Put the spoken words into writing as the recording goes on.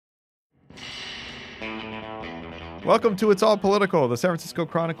Welcome to It's All Political, the San Francisco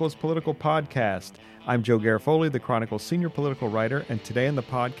Chronicle's political podcast. I'm Joe Garofoli, the Chronicle's senior political writer, and today on the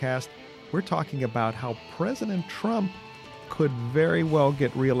podcast, we're talking about how President Trump could very well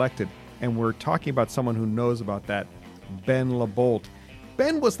get reelected. And we're talking about someone who knows about that, Ben LaBolt.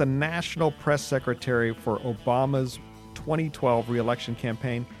 Ben was the national press secretary for Obama's 2012 reelection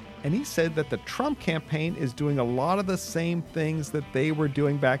campaign, and he said that the Trump campaign is doing a lot of the same things that they were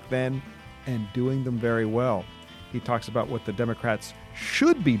doing back then and doing them very well. He talks about what the Democrats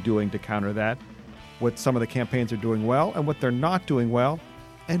should be doing to counter that, what some of the campaigns are doing well and what they're not doing well,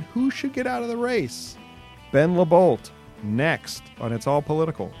 and who should get out of the race. Ben LaBolt, next on It's All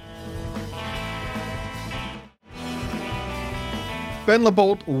Political. Ben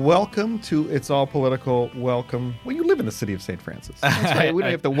LaBolt, welcome to It's All Political. Welcome. Well, you live in the city of St. Francis. That's right. We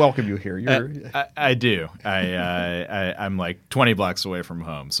don't have to welcome you here. I do. I'm like 20 blocks away from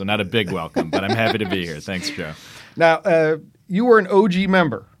home, so not a big welcome, but I'm happy to be here. Thanks, Joe. Now, you were an OG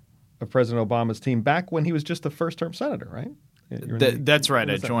member of President Obama's team back when he was just a first-term senator, right? That's right.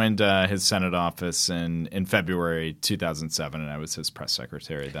 I joined his Senate office in February 2007, and I was his press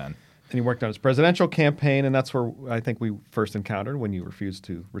secretary then. And you worked on his presidential campaign, and that's where I think we first encountered when you refused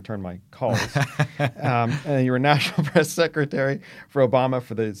to return my calls. And you were national press secretary for Obama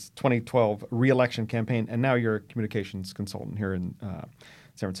for the 2012 reelection campaign, and now you're a communications consultant here in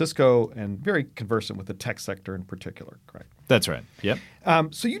San Francisco and very conversant with the tech sector in particular, correct? That's right. Yep.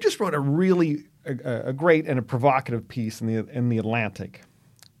 So you just wrote a really a great and a provocative piece in the Atlantic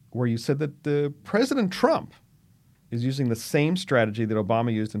where you said that President Trump is using the same strategy that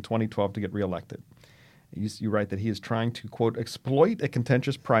Obama used in 2012 to get reelected. You write that he is trying to, quote, exploit a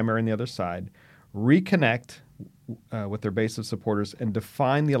contentious primary on the other side, reconnect with their base of supporters, and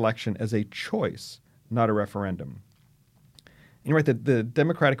define the election as a choice, not a referendum. And you write that the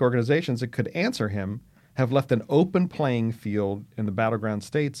Democratic organizations that could answer him have left an open playing field in the battleground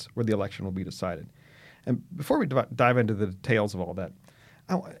states where the election will be decided. And before we dive into the details of all that,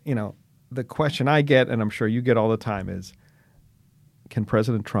 the question I get, and I'm sure you get all the time, is, can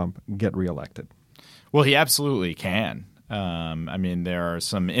President Trump get reelected? Well, he absolutely can. There are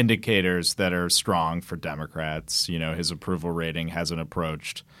some indicators that are strong for Democrats. His approval rating hasn't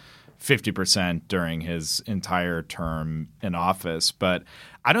approached 50% during his entire term in office. But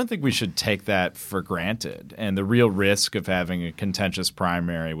I don't think we should take that for granted. And the real risk of having a contentious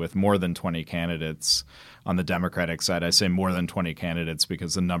primary with more than 20 candidates on the Democratic side, I say more than 20 candidates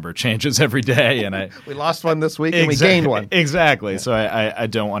because the number changes every day. And we lost one this week and we gained one. Exactly. Yeah. So I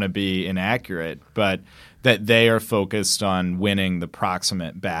don't want to be inaccurate, but that they are focused on winning the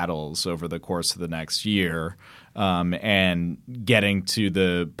proximate battles over the course of the next year and getting to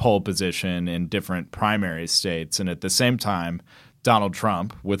the pole position in different primary states. And at the same time, Donald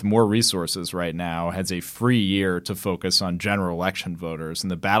Trump, with more resources right now, has a free year to focus on general election voters in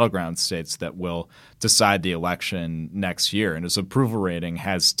the battleground states that will decide the election next year. And his approval rating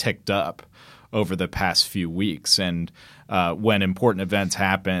has ticked up over the past few weeks. And when important events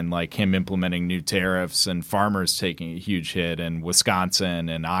happen, like him implementing new tariffs and farmers taking a huge hit in Wisconsin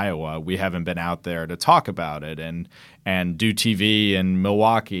and Iowa, we haven't been out there to talk about it and do TV in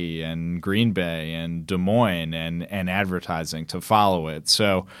Milwaukee and Green Bay and Des Moines and advertising to follow it.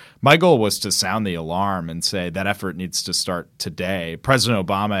 So my goal was to sound the alarm and say that effort needs to start today. President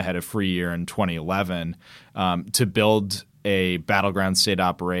Obama had a free year in 2011 to build a battleground state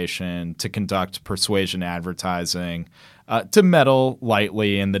operation, to conduct persuasion advertising, to meddle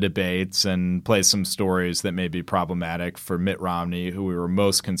lightly in the debates and play some stories that may be problematic for Mitt Romney, who we were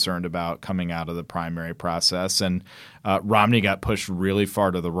most concerned about coming out of the primary process. And Romney got pushed really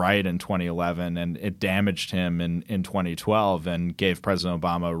far to the right in 2011, and it damaged him in 2012 and gave President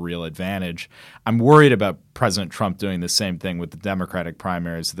Obama a real advantage. I'm worried about President Trump doing the same thing with the Democratic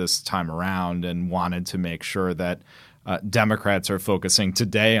primaries this time around and wanted to make sure that Democrats are focusing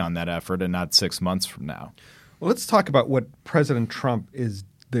today on that effort and not 6 months from now. Well, let's talk about what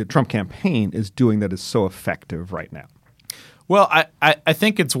the Trump campaign is doing that is so effective right now. Well, I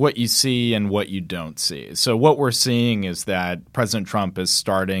think it's what you see and what you don't see. So what we're seeing is that President Trump is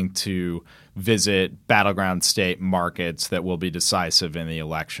starting to visit battleground state markets that will be decisive in the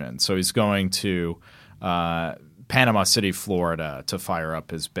election. So he's going to Panama City, Florida, to fire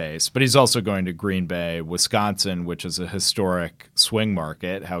up his base. But he's also going to Green Bay, Wisconsin, which is a historic swing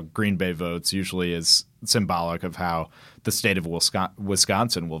market. How Green Bay votes usually is symbolic of how the state of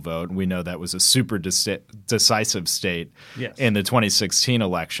Wisconsin will vote. And we know that was a super decisive state in the 2016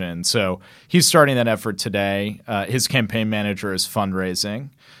 election. So he's starting that effort today. His campaign manager is fundraising.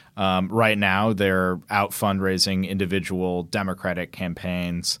 Right now, they're out fundraising individual Democratic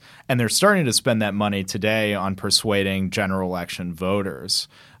campaigns, and they're starting to spend that money today on persuading general election voters.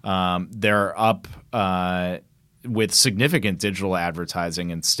 They're up with significant digital advertising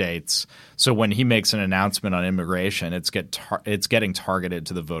in states. So when he makes an announcement on immigration, it's getting targeted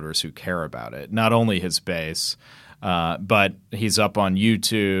to the voters who care about it, not only his base. But he's up on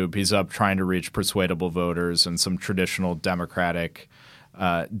YouTube. He's up trying to reach persuadable voters and some traditional Democratic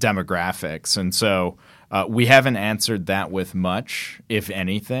demographics. And so we haven't answered that with much, if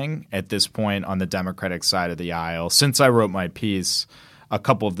anything, at this point on the Democratic side of the aisle. Since I wrote my piece, a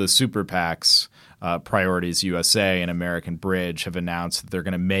couple of the super PACs, Priorities USA and American Bridge, have announced that they're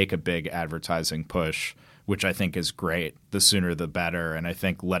going to make a big advertising push, which I think is great. The sooner the better. And I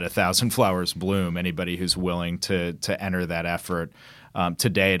think let 1,000 flowers bloom. Anybody who's willing to enter that effort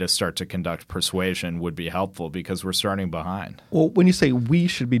today to start to conduct persuasion would be helpful because we're starting behind. Well, when you say we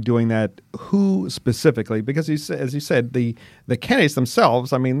should be doing that, who specifically? Because as you said, the candidates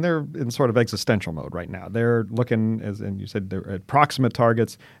themselves, I mean, they're in sort of existential mode right now. They're looking, and you said, they're at proximate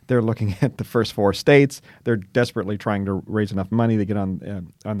targets. They're looking at the first 4 states. They're desperately trying to raise enough money to get on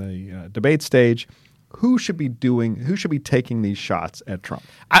the debate stage. Who should be taking these shots at Trump?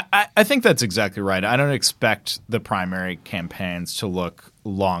 I think that's exactly right. I don't expect the primary campaigns to look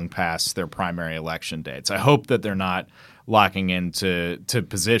long past their primary election dates. I hope that they're not locking into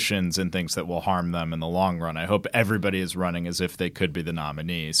positions and things that will harm them in the long run. I hope everybody is running as if they could be the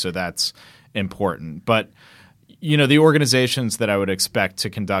nominee. So that's important. But you know, the organizations that I would expect to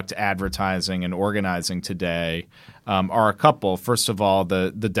conduct advertising and organizing today are a couple. First of all,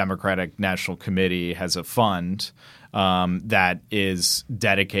 the Democratic National Committee has a fund that is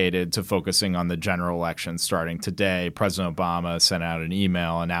dedicated to focusing on the general election starting today. President Obama sent out an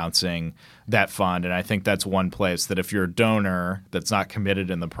email announcing that fund, and I think that's one place that if you're a donor that's not committed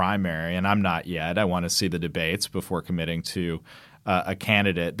in the primary, and I'm not yet, I want to see the debates before committing to a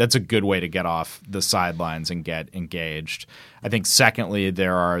candidate, that's a good way to get off the sidelines and get engaged. I think secondly,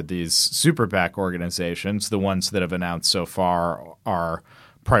 there are these super PAC organizations. The ones that have announced so far are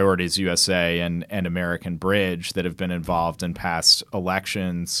Priorities USA and American Bridge that have been involved in past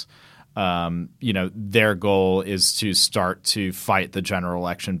elections. Their goal is to start to fight the general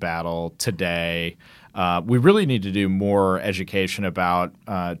election battle today. We really need to do more education about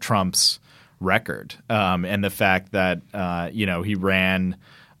Trump's record and the fact that he ran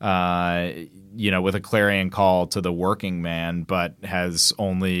with a clarion call to the working man, but has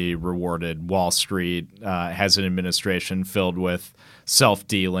only rewarded Wall Street, has an administration filled with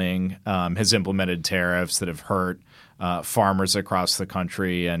self-dealing, has implemented tariffs that have hurt farmers across the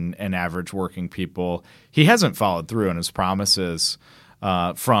country and average working people. He hasn't followed through on his promises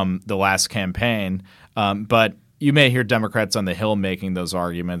from the last campaign, but you may hear Democrats on the Hill making those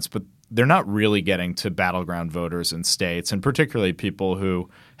arguments, but they're not really getting to battleground voters in states, and particularly people who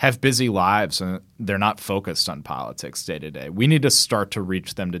have busy lives and they're not focused on politics day to day. We need to start to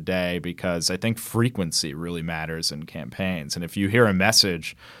reach them today because I think frequency really matters in campaigns. And if you hear a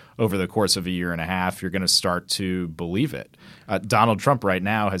message over the course of a year and a half, you're going to start to believe it. Donald Trump right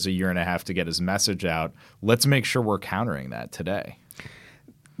now has a year and a half to get his message out. Let's make sure we're countering that today.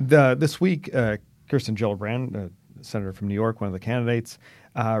 This week, Kirsten Gillibrand, senator from New York, one of the candidates,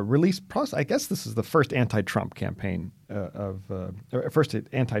 released, I guess this is the first anti-Trump campaign first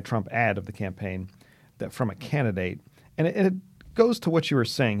anti-Trump ad of the campaign from a candidate. And it goes to what you were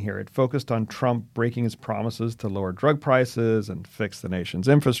saying here. It focused on Trump breaking his promises to lower drug prices and fix the nation's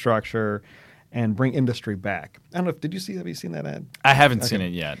infrastructure and bring industry back. I don't know have you seen that ad? I haven't seen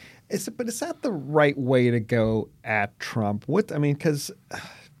it yet. But is that the right way to go at Trump? Because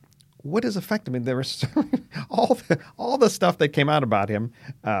what is effective? I mean, there was all the stuff that came out about him,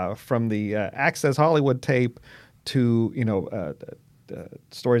 from the Access Hollywood tape to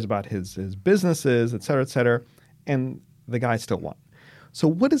stories about his businesses, et cetera, and the guy still won. So,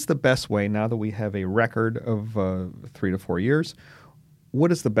 what is the best way now that we have a record of 3 to 4 years?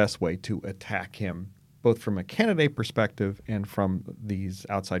 What is the best way to attack him, both from a candidate perspective and from these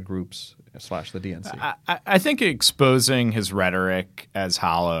outside groups / the DNC? I think exposing his rhetoric as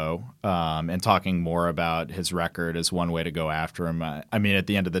hollow and talking more about his record is one way to go after him. I mean, at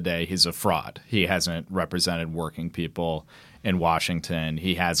the end of the day, he's a fraud. He hasn't represented working people in Washington.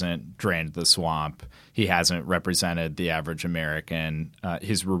 He hasn't drained the swamp. He hasn't represented the average American.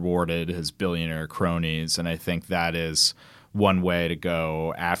 He's rewarded his billionaire cronies, and I think that is one way to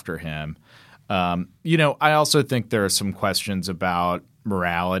go after him. I also think there are some questions about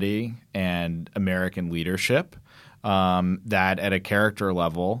morality and American leadership that at a character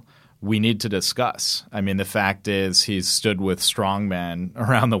level we need to discuss. I mean, the fact is he's stood with strongmen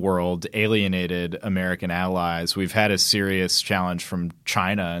around the world, alienated American allies. We've had a serious challenge from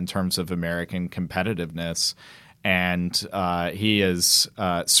China in terms of American competitiveness. And he is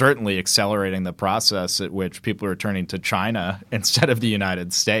certainly accelerating the process at which people are turning to China instead of the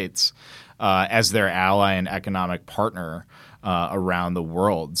United States as their ally and economic partner around the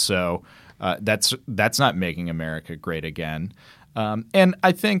world. So that's not making America great again. And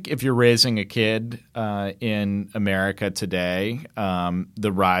I think if you're raising a kid in America today,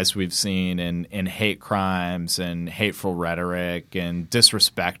 the rise we've seen in hate crimes and hateful rhetoric and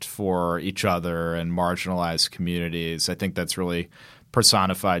disrespect for each other and marginalized communities, I think that's really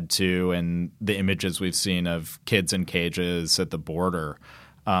personified too in the images we've seen of kids in cages at the border.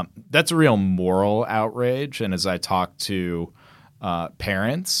 That's a real moral outrage. And as I talk to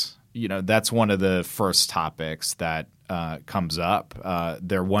parents, that's one of the first topics that comes up.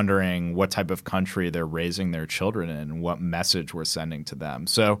 They're wondering what type of country they're raising their children in and what message we're sending to them.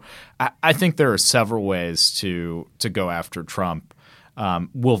 So I think there are several ways to go after Trump.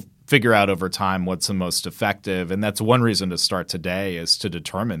 We'll figure out over time what's the most effective, and that's one reason to start today is to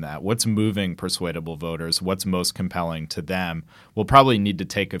determine that. What's moving persuadable voters? What's most compelling to them? We'll probably need to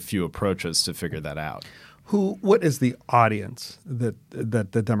take a few approaches to figure that out. What is the audience that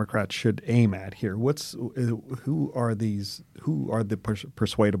the Democrats should aim at here? Who are the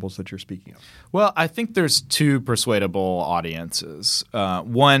persuadables that you're speaking of? Well, I think there's two persuadable audiences.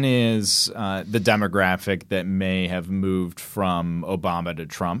 One is the demographic that may have moved from Obama to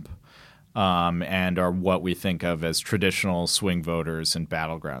Trump and are what we think of as traditional swing voters in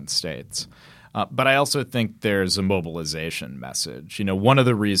battleground states. But I also think there's a mobilization message. One of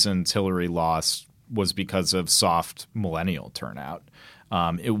the reasons Hillary lost was because of soft millennial turnout.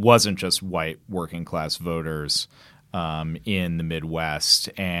 It wasn't just white working class voters in the Midwest.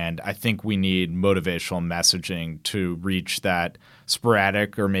 And I think we need motivational messaging to reach that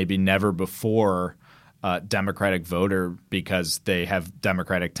sporadic or maybe never before Democratic voter because they have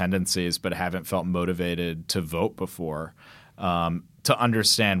Democratic tendencies but haven't felt motivated to vote before, to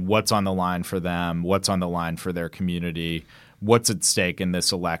understand what's on the line for them, what's on the line for their community, what's at stake in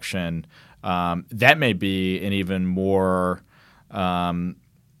this election. That may be an even more gettable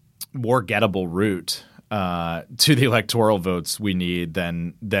route to the electoral votes we need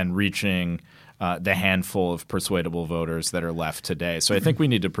than reaching the handful of persuadable voters that are left today. So I think we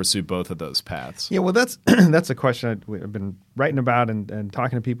need to pursue both of those paths. Yeah, well, that's that's a question I've been writing about and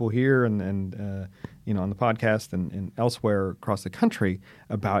talking to people here and on the podcast and elsewhere across the country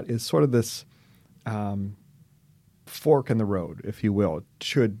about is sort of this fork in the road, if you will.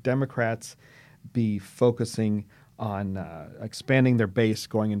 Should Democrats be focusing on expanding their base,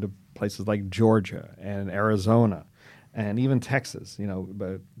 going into places like Georgia and Arizona and even Texas?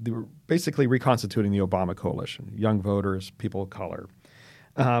 But they were basically reconstituting the Obama coalition, young voters, people of color.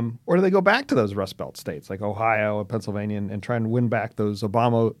 Or do they go back to those Rust Belt states like Ohio and Pennsylvania and try and win back those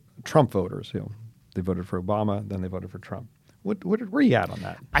Obama-Trump voters? They voted for Obama, then they voted for Trump. Where are you at on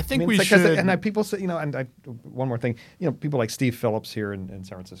that? I think we should. And people say, one more thing, people like Steve Phillips here in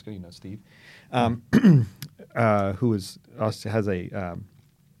San Francisco, Steve, who has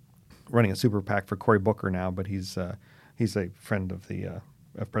running a super PAC for Cory Booker now, but he's a friend of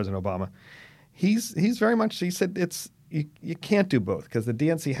of President Obama. He's very much. He said you can't do both because the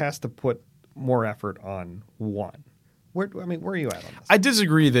DNC has to put more effort on one. Where are you at on this? I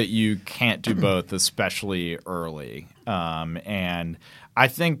disagree that you can't do both, especially early. And I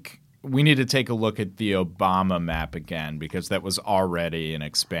think we need to take a look at the Obama map again because that was already an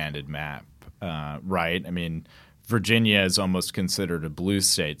expanded map, right? Virginia is almost considered a blue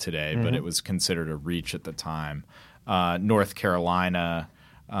state today, but it was considered a reach at the time. North Carolina,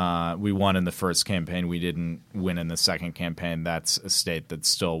 we won in the first campaign. We didn't win in the second campaign. That's a state that's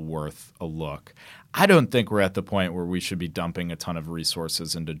still worth a look. I don't think we're at the point where we should be dumping a ton of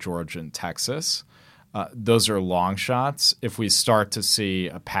resources into Georgia and Texas. Those are long shots. If we start to see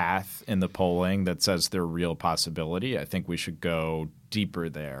a path in the polling that says they're a real possibility, I think we should go deeper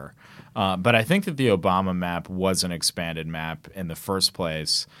there. But I think that the Obama map was an expanded map in the first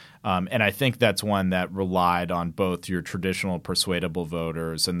place. And I think that's one that relied on both your traditional persuadable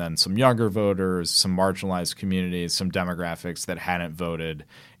voters and then some younger voters, some marginalized communities, some demographics that hadn't voted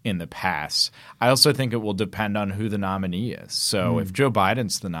in the past. I also think it will depend on who the nominee is. So if Joe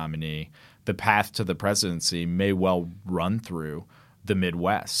Biden's the nominee, the path to the presidency may well run through the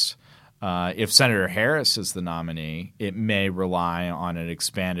Midwest. If Senator Harris is the nominee, it may rely on an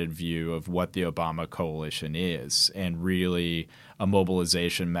expanded view of what the Obama coalition is and really a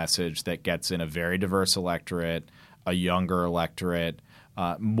mobilization message that gets in a very diverse electorate, a younger electorate,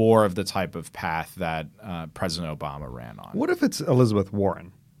 more of the type of path that President Obama ran on. What if it's Elizabeth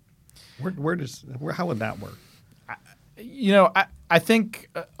Warren? How would that work? I think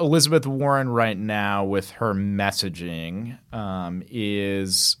Elizabeth Warren right now with her messaging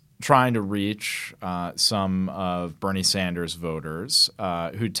is trying to reach some of Bernie Sanders voters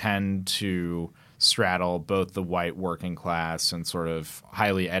who tend to straddle both the white working class and sort of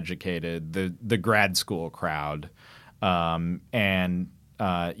highly educated, the grad school crowd. Those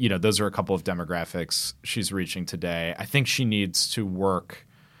are a couple of demographics she's reaching today. I think she needs to work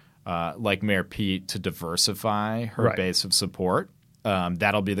like Mayor Pete to diversify her base of support.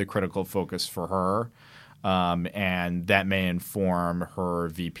 That'll be the critical focus for her. And that may inform her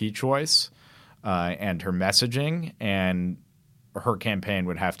VP choice and her messaging. And her campaign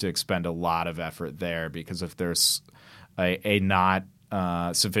would have to expend a lot of effort there because if there's a not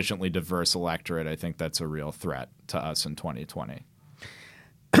sufficiently diverse electorate, I think that's a real threat to us in 2020.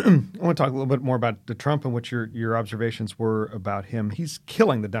 I want to talk a little bit more about Trump and what your observations were about him. He's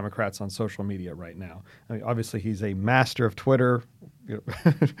killing the Democrats on social media right now. I mean, obviously, he's a master of Twitter.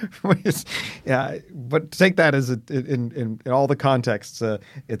 But take that as in all the contexts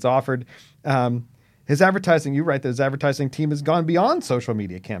it's offered. His advertising, you write that his advertising team has gone beyond social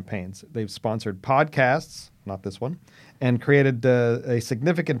media campaigns. They've sponsored podcasts, not this one, and created a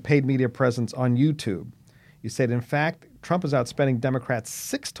significant paid media presence on YouTube. You said, in fact, Trump is outspending Democrats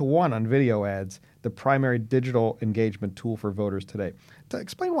 6-1 on video ads, the primary digital engagement tool for voters today.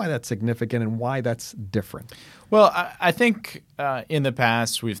 Explain why that's significant and why that's different. Well, I think in the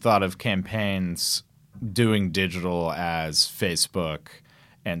past we've thought of campaigns doing digital as Facebook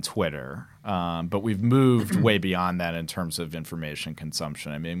and Twitter. But we've moved way beyond that in terms of information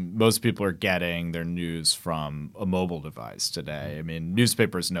consumption. I mean, most people are getting their news from a mobile device today. I mean,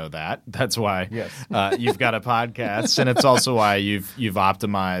 newspapers know that. That's why you've got a podcast, and it's also why you've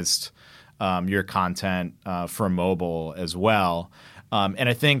optimized your content for mobile as well. And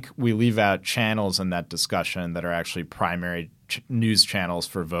I think we leave out channels in that discussion that are actually primary news channels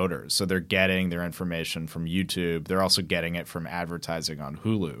for voters. So they're getting their information from YouTube. They're also getting it from advertising on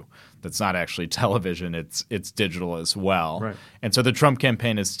Hulu. That's not actually television. It's digital as well. Right. And so the Trump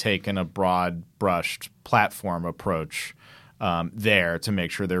campaign has taken a broad-brushed platform approach there to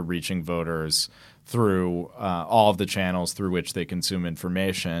make sure they're reaching voters through all of the channels through which they consume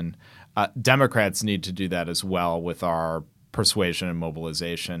information. Democrats need to do that as well with our persuasion and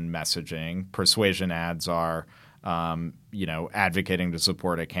mobilization messaging. Persuasion ads are advocating to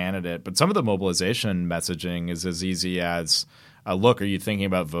support a candidate. But some of the mobilization messaging is as easy as, look, are you thinking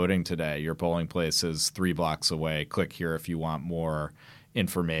about voting today? Your polling place is 3 blocks away. Click here if you want more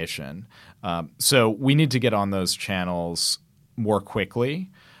information. So we need to get on those channels more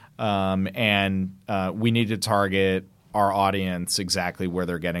quickly. And we need to target our audience exactly where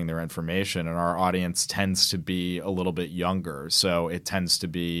they're getting their information. And our audience tends to be a little bit younger. So it tends to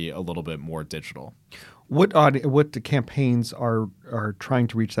be a little bit more digital. What campaigns are trying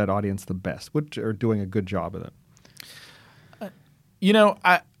to reach that audience the best? What are doing a good job of it?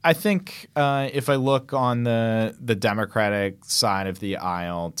 I think if I look on the Democratic side of the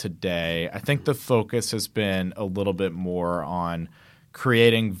aisle today, I think the focus has been a little bit more on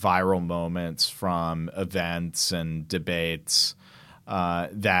creating viral moments from events and debates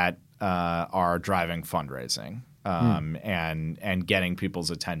that are driving fundraising. And getting people's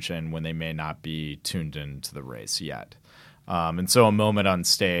attention when they may not be tuned into the race yet. And so a moment on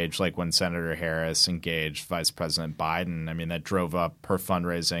stage, like when Senator Harris engaged Vice President Biden, I mean, that drove up her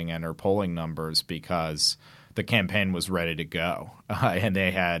fundraising and her polling numbers because the campaign was ready to go. And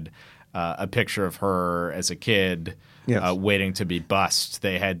they had a picture of her as a kid waiting to be bussed.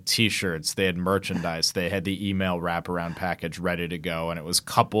 They had T-shirts. They had merchandise. They had the email wraparound package ready to go. And it was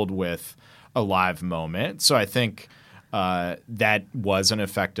coupled with a live moment. So I think that was an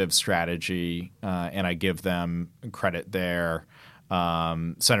effective strategy, and I give them credit there.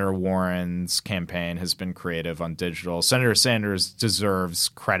 Senator Warren's campaign has been creative on digital. Senator Sanders deserves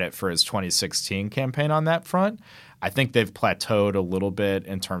credit for his 2016 campaign on that front. I think they've plateaued a little bit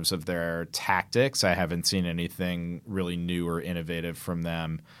in terms of their tactics. I haven't seen anything really new or innovative from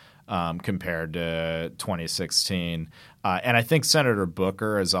them compared to 2016. And I think Senator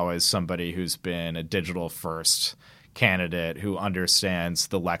Booker is always somebody who's been a digital-first candidate who understands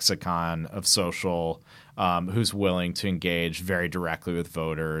the lexicon of social, who's willing to engage very directly with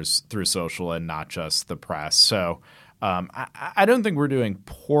voters through social and not just the press. So I don't think we're doing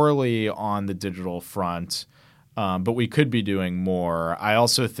poorly on the digital front, but we could be doing more. I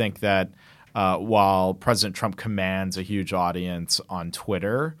also think that while President Trump commands a huge audience on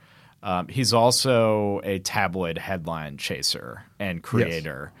Twitter, He's also a tabloid headline chaser and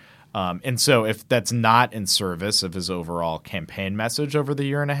creator. Yes. And so if that's not in service of his overall campaign message over the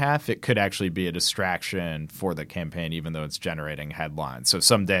year and a half, it could actually be a distraction for the campaign, even though it's generating headlines. So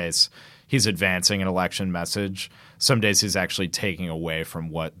some days he's advancing an election message. Some days he's actually taking away from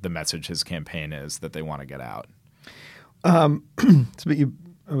what the message his campaign is that they want to get out. I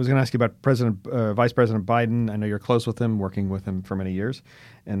was going to ask you about Vice President Biden. I know you're close with him, working with him for many years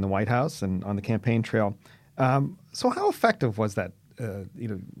in the White House and on the campaign trail. So how effective was that?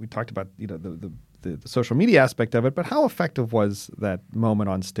 We talked about the social media aspect of it, but how effective was that moment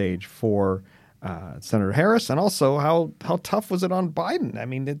on stage for Senator Harris, and also how tough was it on Biden? I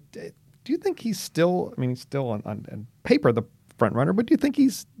mean, do you think he's still? I mean, he's still on paper the front runner, but do you think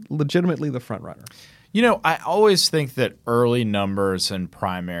he's legitimately the front runner? I always think that early numbers and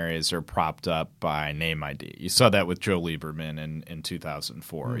primaries are propped up by name ID. You saw that with Joe Lieberman in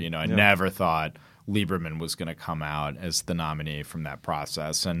 2004. I never thought Lieberman was going to come out as the nominee from that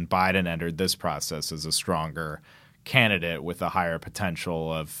process. And Biden entered this process as a stronger candidate with a higher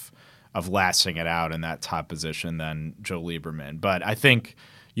potential of lasting it out in that top position than Joe Lieberman. But I think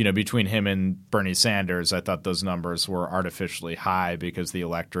between him and Bernie Sanders, I thought those numbers were artificially high because the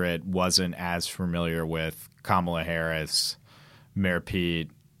electorate wasn't as familiar with Kamala Harris, Mayor Pete,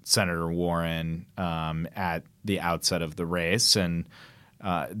 Senator Warren at the outset of the race. And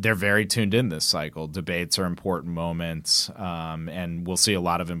they're very tuned in this cycle. Debates are important moments, and we'll see a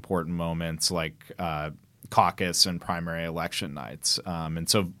lot of important moments like caucus and primary election nights. And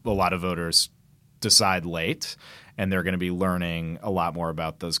so a lot of voters decide late, and they're going to be learning a lot more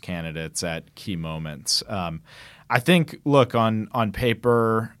about those candidates at key moments. I think, look, on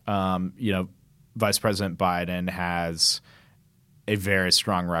paper, Vice President Biden has a very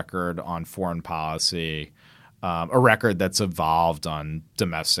strong record on foreign policy, a record that's evolved on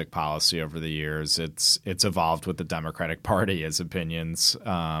domestic policy over the years. It's evolved with the Democratic Party as opinions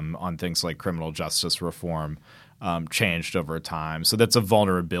on things like criminal justice reform changed over time. So that's a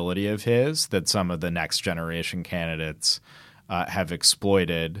vulnerability of his that some of the next generation candidates have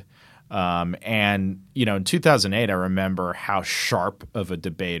exploited. And in 2008, I remember how sharp of a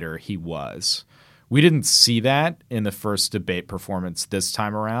debater he was. We didn't see that in the first debate performance this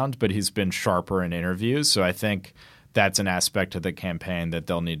time around, but he's been sharper in interviews. So I think that's an aspect of the campaign that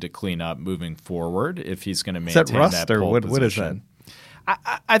they'll need to clean up moving forward if he's going to maintain that pole position. Is that rust, or what is that?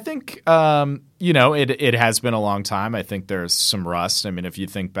 I think, it has been a long time. I think there's some rust. I mean, if you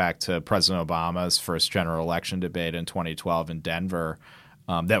think back to President Obama's first general election debate in 2012 in Denver,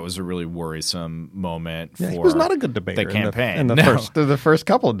 that was a really worrisome moment for he was not a good debater the campaign. In the first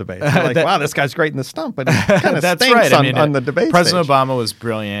couple of debates. Like, wow, this guy's great in the stump, but he kind of stinks on the debate President stage. Obama was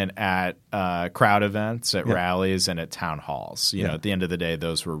brilliant at crowd events, at rallies, and at town halls. At the end of the day,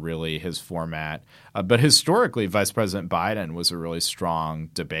 those were really his format. But historically, Vice President Biden was a really strong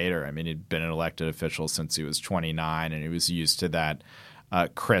debater. I mean, he'd been an elected official since he was 29, and he was used to that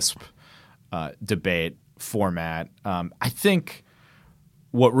crisp debate format. I think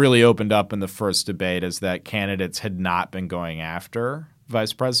what really opened up in the first debate is that candidates had not been going after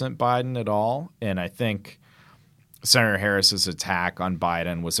Vice President Biden at all. And I think Senator Harris's attack on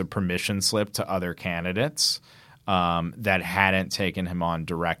Biden was a permission slip to other candidates that hadn't taken him on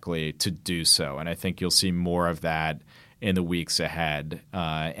directly to do so. And I think you'll see more of that in the weeks ahead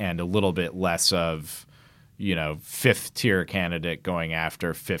and a little bit less of fifth-tier candidate going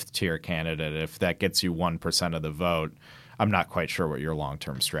after fifth-tier candidate. If that gets you 1% of the vote, I'm not quite sure what your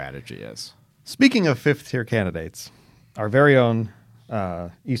long-term strategy is. Speaking of fifth-tier candidates, our very own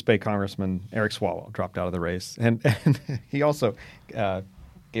East Bay Congressman Eric Swalwell dropped out of the race, and he also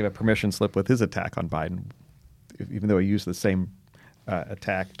gave a permission slip with his attack on Biden, even though he used the same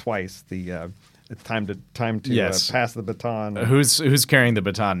attack twice. It's time to pass the baton. Who's carrying the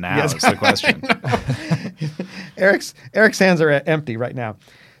baton now? Is the question. Eric's hands are empty right now.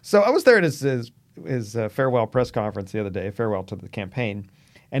 So I was there at his farewell press conference the other day, farewell to the campaign,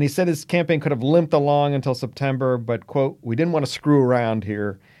 and he said his campaign could have limped along until September, but, quote, we didn't want to screw around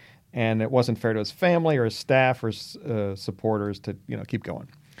here, and it wasn't fair to his family or his staff or supporters to keep going.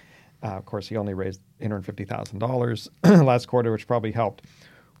 Of course, he only raised $850,000 last quarter, which probably helped.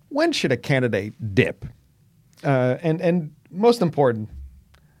 When should a candidate dip? And most important,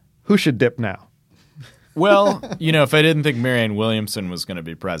 who should dip now? Well, if I didn't think Marianne Williamson was going to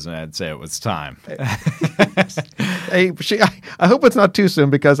be president, I'd say it was time. I hope it's not too soon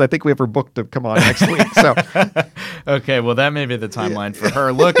because I think we have her booked to come on next week. So, okay, well, that may be the timeline for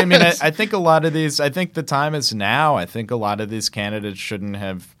her. Look, I mean, I think a lot of these. I think the time is now. I think a lot of these candidates shouldn't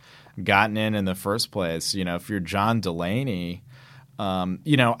have gotten in the first place. If you're John Delaney,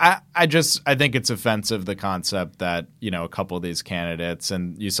 I think it's offensive, the concept that, a couple of these candidates,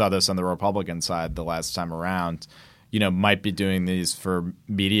 and you saw this on the Republican side the last time around, might be doing these for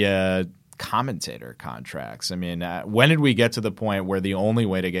media commentator contracts. I mean, when did we get to the point where the only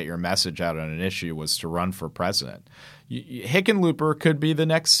way to get your message out on an issue was to run for president? Hickenlooper could be the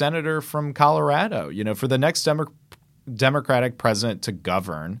next senator from Colorado. For the next Democratic president to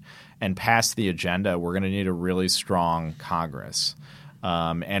govern and pass the agenda, we're going to need a really strong Congress.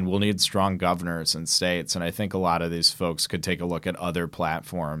 And we'll need strong governors in states. And I think a lot of these folks could take a look at other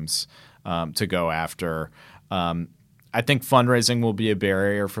platforms to go after. I think fundraising will be a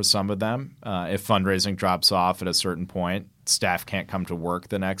barrier for some of them. If fundraising drops off at a certain point, staff can't come to work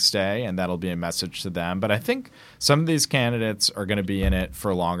the next day, and that'll be a message to them. But I think some of these candidates are going to be in it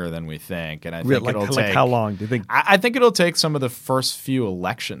for longer than we think. And I think it'll take – how long do you think? I think it'll take some of the first few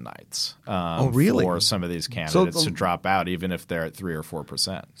election nighs for some of these candidates to drop out, even if they're at 3 or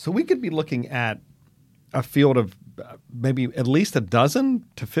 4%. So we could be looking at a field of maybe at least a dozen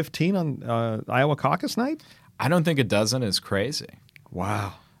to 15 on Iowa caucus night? I don't think a dozen is crazy.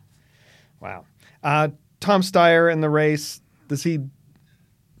 Wow. Tom Steyer in the race, does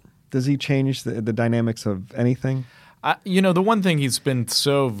he change the dynamics of anything? The one thing he's been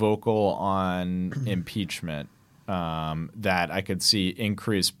so vocal on impeachment that I could see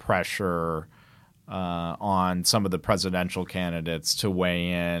increased pressure on some of the presidential candidates to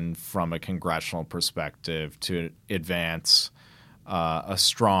weigh in from a congressional perspective to advance a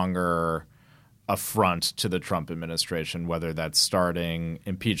stronger affront to the Trump administration, whether that's starting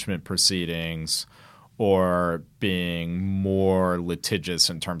impeachment proceedings or being more litigious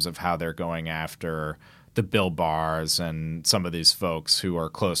in terms of how they're going after the Bill Barrs and some of these folks who are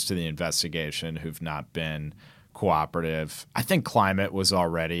close to the investigation who've not been cooperative. I think climate was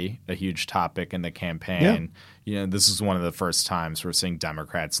already a huge topic in the campaign. Yeah. This is one of the first times we're seeing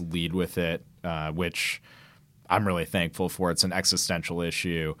Democrats lead with it, which I'm really thankful for. It's an existential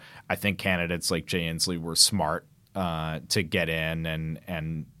issue. I think candidates like Jay Inslee were smart to get in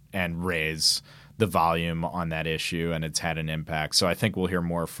and raise the volume on that issue, and it's had an impact. So I think we'll hear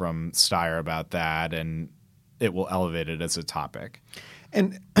more from Steyer about that, and it will elevate it as a topic.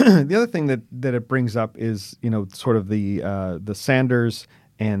 And the other thing that it brings up is, sort of the Sanders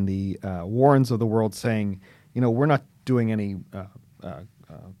and the Warrens of the world saying, we're not doing any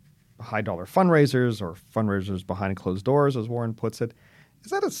high-dollar fundraisers or fundraisers behind closed doors, as Warren puts it.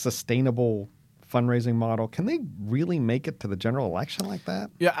 Is that a sustainable fundraising model? Can they really make it to the general election like that?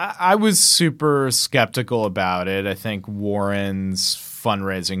 Yeah, I was super skeptical about it. I think Warren's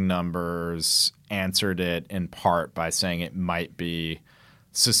fundraising numbers answered it in part by saying it might be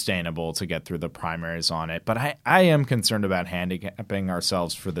sustainable to get through the primaries on it. But I am concerned about handicapping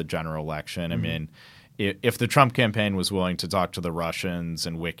ourselves for the general election. Mm-hmm. I mean, if the Trump campaign was willing to talk to the Russians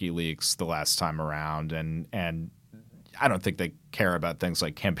and WikiLeaks the last time around, and I don't think they care about things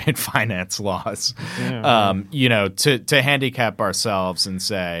like campaign finance laws, to handicap ourselves and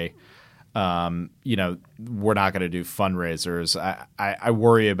say, we're not going to do fundraisers. I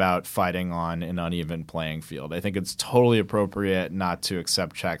worry about fighting on an uneven playing field. I think it's totally appropriate not to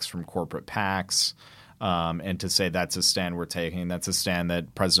accept checks from corporate PACs. And to say that's a stand we're taking. That's a stand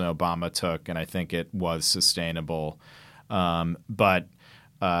that President Obama took, and I think it was sustainable. But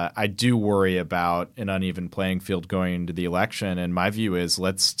I do worry about an uneven playing field going into the election, and my view is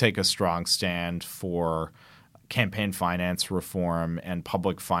let's take a strong stand for campaign finance reform and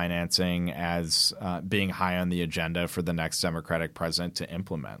public financing as being high on the agenda for the next Democratic president to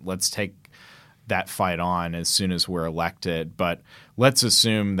implement. Let's take that fight on as soon as we're elected. But let's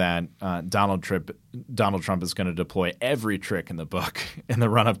assume that Donald Trump is going to deploy every trick in the book in the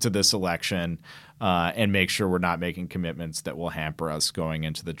run-up to this election and make sure we're not making commitments that will hamper us going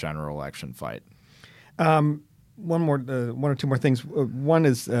into the general election fight. One or two more things. One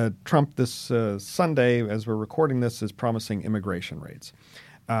is Trump this Sunday, as we're recording this, is promising immigration raids.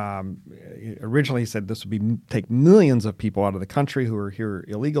 Originally, he said this would take millions of people out of the country who are here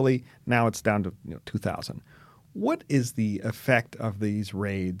illegally. Now it's down to 2,000. What is the effect of these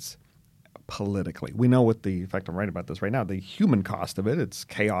raids politically? We know what the effect. I'm writing about this right now. The human cost of it. It's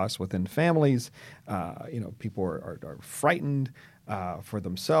chaos within families. People are frightened for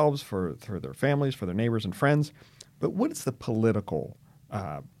themselves, for their families, for their neighbors and friends. But what is the political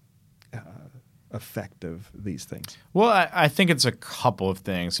effect of these things? Well, I think it's a couple of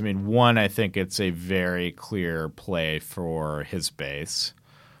things. I mean, one, I think it's a very clear play for his base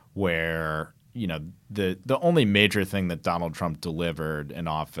where, the only major thing that Donald Trump delivered in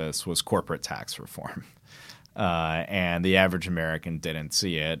office was corporate tax reform. And the average American didn't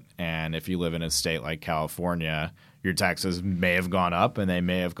see it. And if you live in a state like California, your taxes may have gone up and they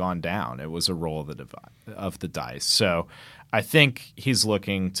may have gone down. It was a roll of the dice. So I think he's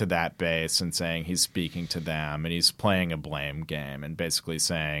looking to that base and saying he's speaking to them, and he's playing a blame game and basically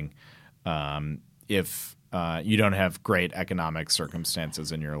saying if you don't have great economic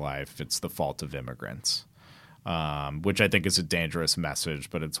circumstances in your life, it's the fault of immigrants. Which I think is a dangerous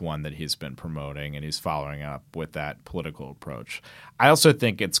message, but it's one that he's been promoting, and he's following up with that political approach. I also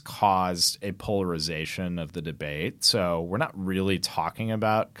think it's caused a polarization of the debate. So we're not really talking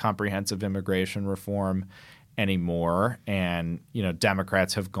about comprehensive immigration reform anymore. And,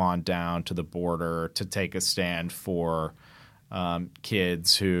 Democrats have gone down to the border to take a stand for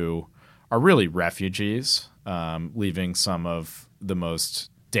kids who are really refugees, leaving some of the most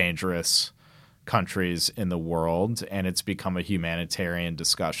dangerous countries in the world, and it's become a humanitarian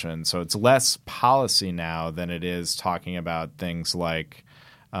discussion. So it's less policy now than it is talking about things like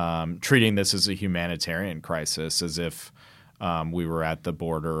treating this as a humanitarian crisis, as if we were at the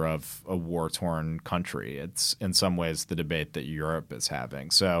border of a war-torn country. It's in some ways the debate that Europe is having.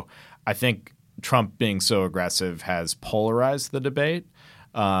 So I think Trump being so aggressive has polarized the debate,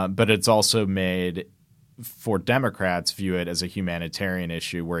 but it's also made for Democrats view it as a humanitarian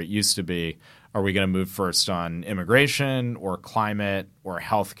issue, where it used to be, are we going to move first on immigration or climate or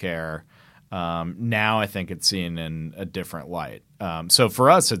healthcare? Now I think it's seen in a different light. So for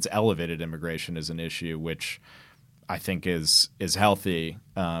us, it's elevated immigration as an issue, which I think is healthy.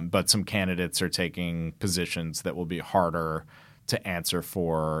 But some candidates are taking positions that will be harder to answer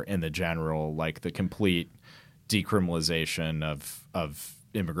for in the general, like the complete decriminalization of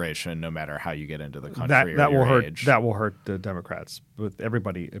immigration, no matter how you get into the country. That or will hurt. age. That will hurt the Democrats. But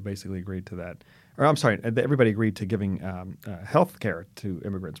everybody basically agreed to that. Or I'm sorry, everybody agreed to giving health care to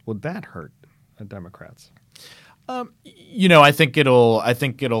immigrants. Would that hurt Democrats? I think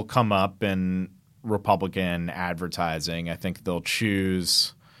it'll come up in Republican advertising. I think they'll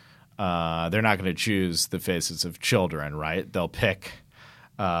choose. They're not going to choose the faces of children, right? They'll pick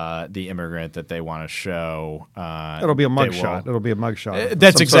the immigrant that they want to show. It'll be a mugshot. It'll be a mugshot.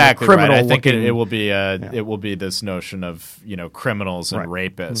 That's exactly sort of right. I think looking, it will be it will be this notion of criminals and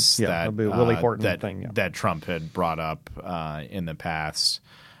rapists it'll be a Willie Horton thing that Trump had brought up in the past.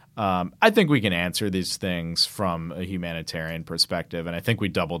 I think we can answer these things from a humanitarian perspective, and I think we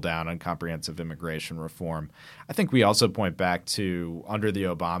double down on comprehensive immigration reform. I think we also point back to under the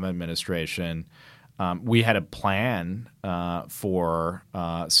Obama administration. We had a plan for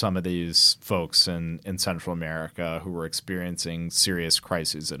some of these folks in Central America who were experiencing serious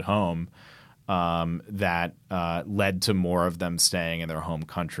crises at home that led to more of them staying in their home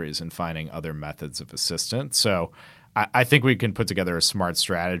countries and finding other methods of assistance. So I think we can put together a smart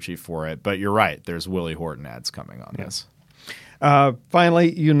strategy for it. But you're right. There's Willie Horton ads coming on this.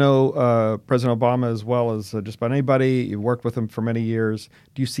 Finally, President Obama as well as just about anybody. You've worked with him for many years.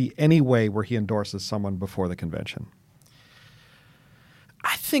 Do you see any way where he endorses someone before the convention?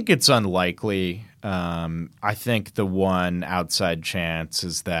 I think it's unlikely. I think the one outside chance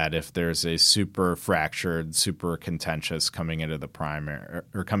is that if there's a super fractured, super contentious coming into the primary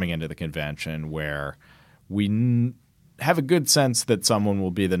or coming into the convention where we have a good sense that someone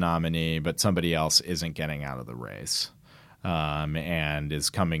will be the nominee, but somebody else isn't getting out of the race. And is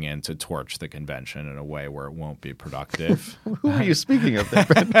coming in to torch the convention in a way where it won't be productive. Who are you speaking of there,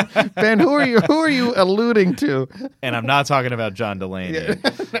 Ben? Ben, who are you alluding to? And I'm not talking about John Delaney.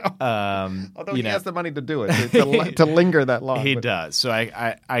 No. Although he has the money to do it, to linger that long. He does. So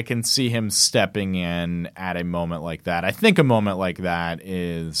I can see him stepping in at a moment like that. I think a moment like that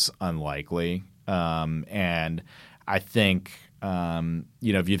is unlikely. And I think,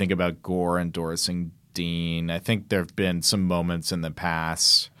 if you think about Gore endorsing Dean, I think there have been some moments in the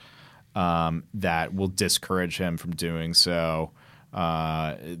past that will discourage him from doing so.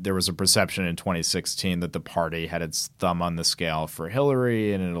 There was a perception in 2016 that the party had its thumb on the scale for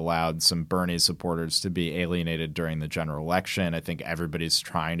Hillary, and it allowed some Bernie supporters to be alienated during the general election. I think everybody's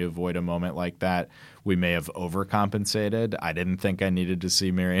trying to avoid a moment like that. We may have overcompensated. I didn't think I needed to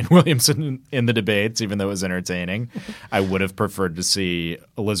see Marianne Williamson in the debates, even though it was entertaining. I would have preferred to see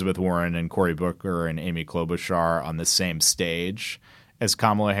Elizabeth Warren and Cory Booker and Amy Klobuchar on the same stage as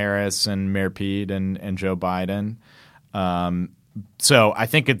Kamala Harris and Mayor Pete and Joe Biden. So I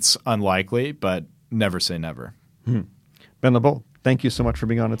think it's unlikely, but never say never. Ben LeBold, thank you so much for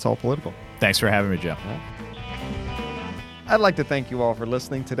being on It's All Political. Thanks for having me, Joe. I'd like to thank you all for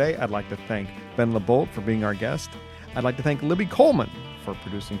listening today. I'd like to thank Ben LeBold for being our guest. I'd like to thank Libby Coleman for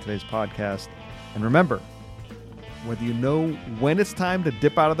producing today's podcast. And remember, whether you know when it's time to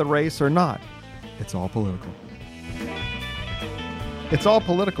dip out of the race or not, it's all political. It's All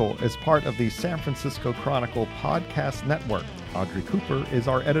Political is part of the San Francisco Chronicle podcast network. Audrey Cooper is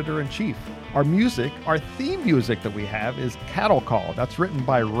our editor-in-chief. Our theme music that we have is Cattle Call. That's written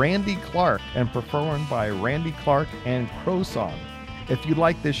by Randy Clark and performed by Randy Clark and Crow Song. If you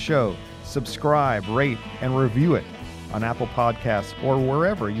like this show, subscribe, rate, and review it on Apple Podcasts or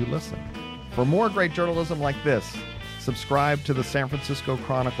wherever you listen. For more great journalism like this, subscribe to the San Francisco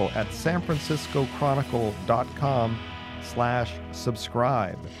Chronicle at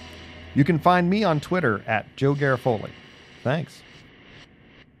sanfranciscochronicle.com/subscribe. You can find me on Twitter at Joe Garofoli. Thanks.